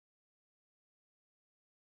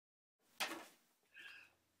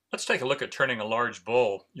Let's take a look at turning a large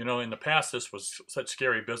bowl. You know, in the past, this was such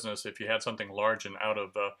scary business. If you had something large and out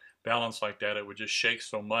of balance like that, it would just shake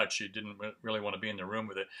so much you didn't really want to be in the room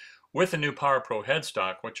with it. With the new Power Pro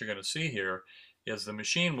headstock, what you're going to see here is the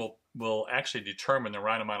machine will actually determine the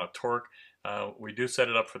right amount of torque. We do set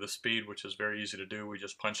it up for the speed, which is very easy to do. We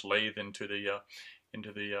just punch lathe into the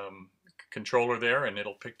controller there, and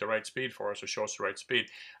it'll pick the right speed for us or show us the right speed.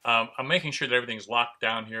 I'm making sure that everything's locked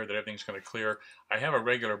down here, that everything's going to clear. I have a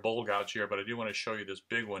regular bowl gouge here, but I do want to show you this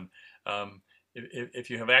big one. If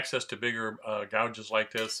you have access to bigger gouges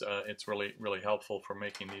like this, it's really, really helpful for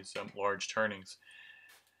making these large turnings.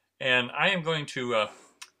 And I am going to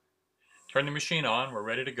turn the machine on. We're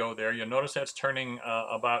ready to go there. You'll notice that's turning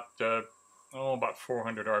about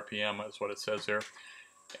 400 RPM is what it says there.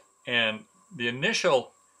 And the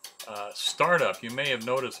initial startup, you may have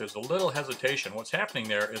noticed there's a little hesitation. What's happening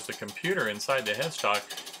there is the computer inside the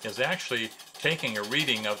headstock is actually taking a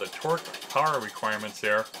reading of the torque power requirements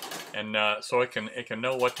there, and so it can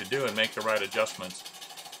know what to do and make the right adjustments.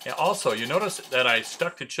 And also, you notice that I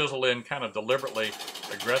stuck the chisel in kind of deliberately,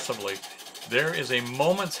 aggressively. There is a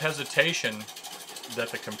moment's hesitation that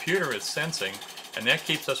the computer is sensing, and that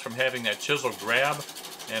keeps us from having that chisel grab.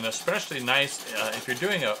 And especially nice if you're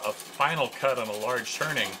doing a final cut on a large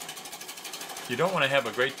turning, you don't want to have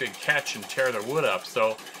a great big catch and tear the wood up.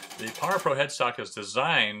 So the Power Pro headstock is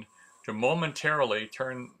designed to momentarily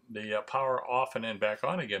turn the power off and then back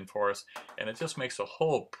on again for us, and it just makes the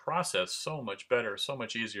whole process so much better, so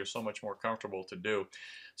much easier, so much more comfortable to do.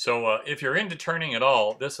 So if you're into turning at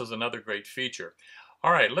all, this is another great feature.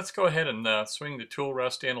 All right, let's go ahead and swing the tool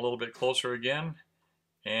rest in a little bit closer again,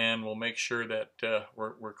 and we'll make sure that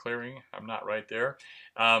we're clearing. I'm not right there.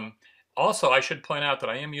 Also, I should point out that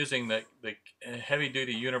I am using the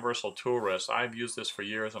heavy-duty universal tool rest. I've used this for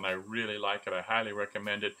years, and I really like it. I highly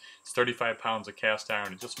recommend it. It's 35 pounds of cast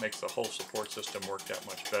iron. It just makes the whole support system work that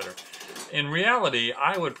much better. In reality,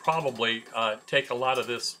 I would probably take a lot of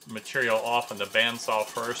this material off in the bandsaw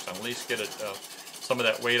first, and at least get it some of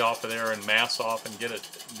that weight off of there and mass off and get it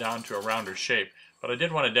down to a rounder shape. But I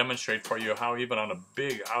did want to demonstrate for you how even on a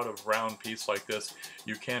big out-of-round piece like this,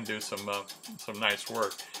 you can do some nice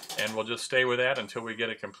work. And we'll just stay with that until we get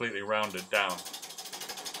it completely rounded down.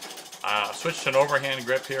 Switch to an overhand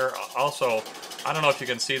grip here. Also, I don't know if you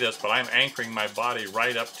can see this, but I'm anchoring my body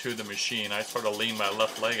right up to the machine. I sort of lean my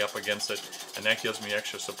left leg up against it, and that gives me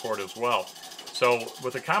extra support as well. So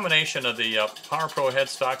with the combination of the Power Pro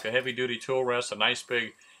headstock, the heavy-duty tool rest, a nice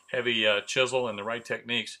big heavy chisel, and the right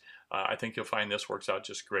techniques, I think you'll find this works out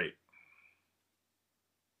just great.